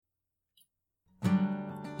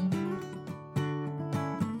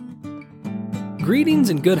Greetings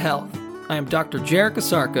and good health. I am Dr. Jarek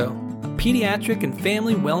Asarko, a pediatric and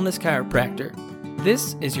family wellness chiropractor.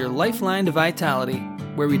 This is your Lifeline to Vitality,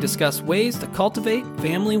 where we discuss ways to cultivate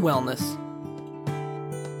family wellness.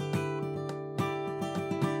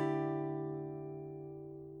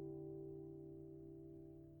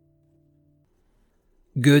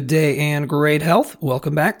 Good day and great health.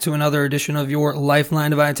 Welcome back to another edition of your Lifeline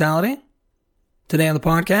to Vitality. Today on the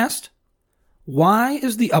podcast, why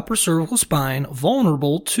is the upper cervical spine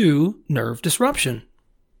vulnerable to nerve disruption?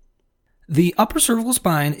 The upper cervical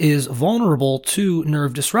spine is vulnerable to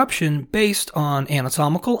nerve disruption based on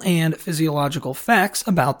anatomical and physiological facts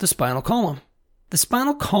about the spinal column. The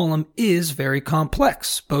spinal column is very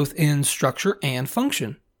complex, both in structure and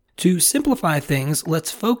function. To simplify things,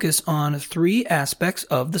 let's focus on three aspects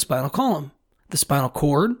of the spinal column: the spinal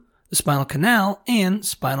cord, the spinal canal, and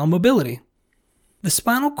spinal mobility. The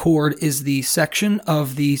spinal cord is the section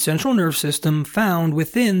of the central nerve system found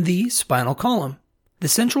within the spinal column. The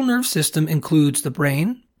central nerve system includes the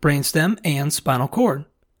brain, brainstem, and spinal cord.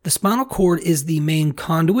 The spinal cord is the main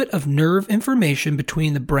conduit of nerve information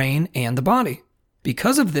between the brain and the body.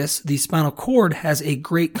 Because of this, the spinal cord has a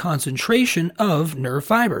great concentration of nerve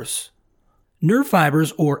fibers. Nerve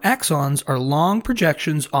fibers, or axons, are long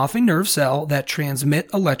projections off a nerve cell that transmit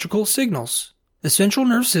electrical signals. The central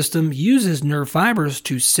nerve system uses nerve fibers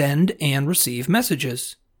to send and receive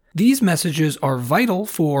messages. These messages are vital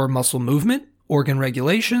for muscle movement, organ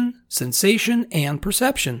regulation, sensation, and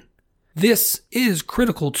perception. This is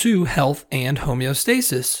critical to health and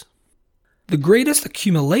homeostasis. The greatest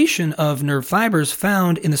accumulation of nerve fibers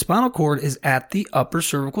found in the spinal cord is at the upper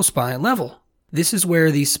cervical spine level. This is where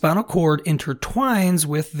the spinal cord intertwines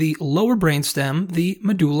with the lower brainstem, the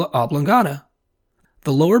medulla oblongata.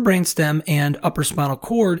 The lower brainstem and upper spinal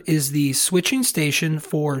cord is the switching station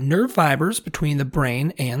for nerve fibers between the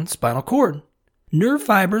brain and spinal cord. Nerve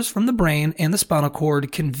fibers from the brain and the spinal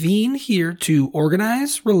cord convene here to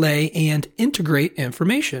organize, relay, and integrate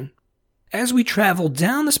information. As we travel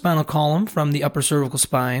down the spinal column from the upper cervical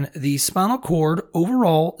spine, the spinal cord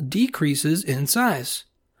overall decreases in size.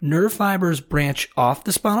 Nerve fibers branch off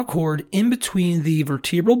the spinal cord in between the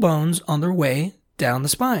vertebral bones on their way down the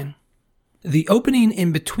spine. The opening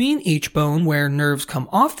in between each bone where nerves come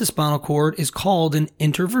off the spinal cord is called an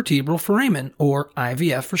intervertebral foramen, or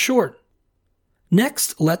IVF for short.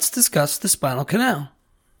 Next, let's discuss the spinal canal.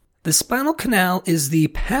 The spinal canal is the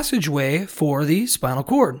passageway for the spinal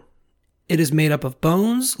cord. It is made up of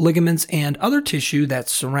bones, ligaments, and other tissue that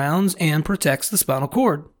surrounds and protects the spinal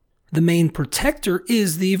cord. The main protector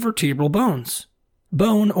is the vertebral bones.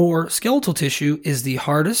 Bone, or skeletal tissue, is the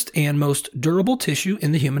hardest and most durable tissue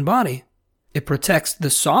in the human body. It protects the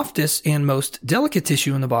softest and most delicate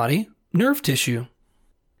tissue in the body, nerve tissue.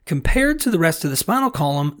 Compared to the rest of the spinal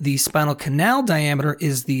column, the spinal canal diameter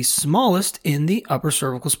is the smallest in the upper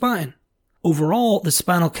cervical spine. Overall, the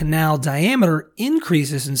spinal canal diameter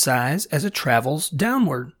increases in size as it travels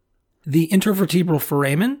downward. The intervertebral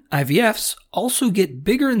foramen, IVFs, also get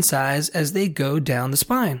bigger in size as they go down the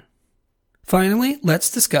spine. Finally,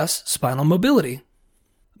 let's discuss spinal mobility.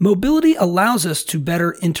 Mobility allows us to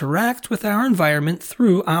better interact with our environment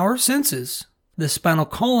through our senses. The spinal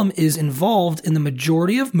column is involved in the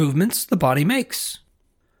majority of movements the body makes.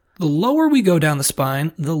 The lower we go down the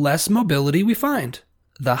spine, the less mobility we find.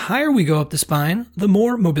 The higher we go up the spine, the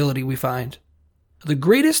more mobility we find. The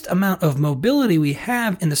greatest amount of mobility we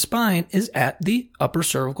have in the spine is at the upper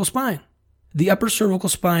cervical spine. The upper cervical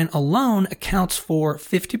spine alone accounts for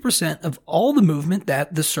 50% of all the movement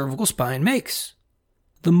that the cervical spine makes.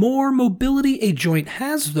 The more mobility a joint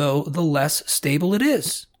has, though, the less stable it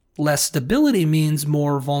is. Less stability means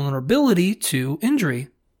more vulnerability to injury.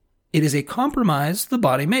 It is a compromise the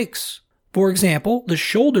body makes. For example, the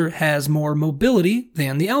shoulder has more mobility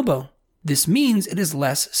than the elbow. This means it is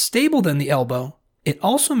less stable than the elbow. It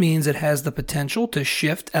also means it has the potential to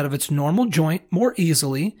shift out of its normal joint more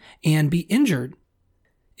easily and be injured.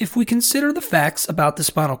 If we consider the facts about the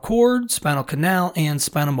spinal cord, spinal canal, and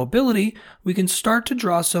spinal mobility, we can start to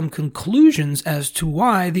draw some conclusions as to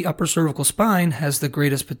why the upper cervical spine has the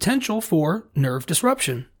greatest potential for nerve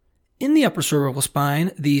disruption. In the upper cervical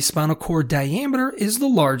spine, the spinal cord diameter is the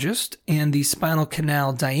largest, and the spinal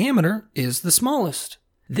canal diameter is the smallest.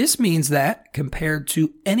 This means that, compared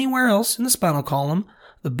to anywhere else in the spinal column,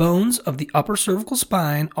 the bones of the upper cervical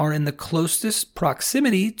spine are in the closest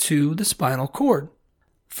proximity to the spinal cord.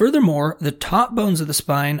 Furthermore, the top bones of the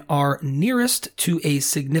spine are nearest to a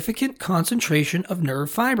significant concentration of nerve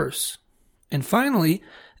fibers. And finally,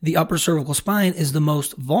 the upper cervical spine is the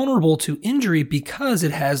most vulnerable to injury because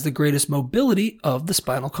it has the greatest mobility of the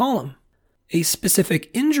spinal column. A specific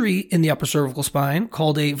injury in the upper cervical spine,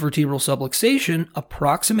 called a vertebral subluxation,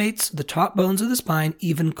 approximates the top bones of the spine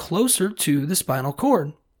even closer to the spinal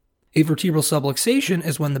cord. A vertebral subluxation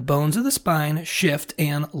is when the bones of the spine shift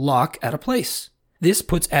and lock at a place. This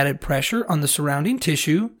puts added pressure on the surrounding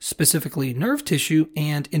tissue, specifically nerve tissue,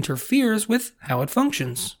 and interferes with how it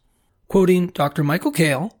functions. Quoting Dr. Michael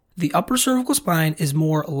Kale, the upper cervical spine is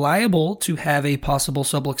more liable to have a possible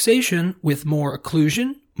subluxation with more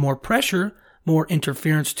occlusion, more pressure, more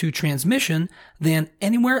interference to transmission than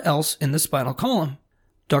anywhere else in the spinal column.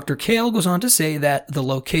 Dr. Kale goes on to say that the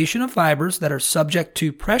location of fibers that are subject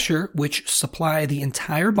to pressure, which supply the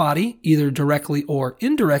entire body, either directly or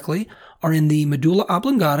indirectly, are in the medulla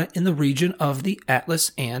oblongata in the region of the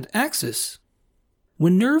atlas and axis.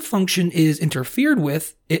 When nerve function is interfered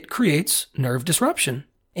with, it creates nerve disruption.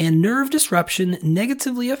 And nerve disruption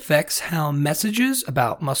negatively affects how messages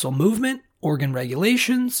about muscle movement, organ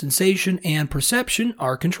regulation, sensation, and perception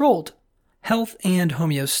are controlled. Health and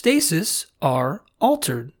homeostasis are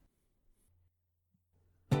altered.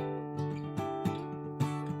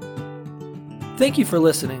 Thank you for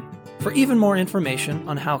listening. For even more information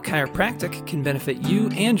on how chiropractic can benefit you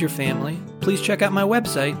and your family, please check out my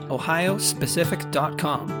website,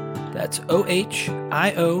 ohiospecific.com. That's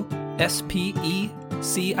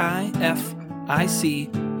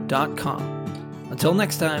ohiospecific.com. Until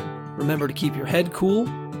next time, remember to keep your head cool,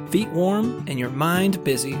 feet warm, and your mind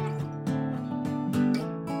busy.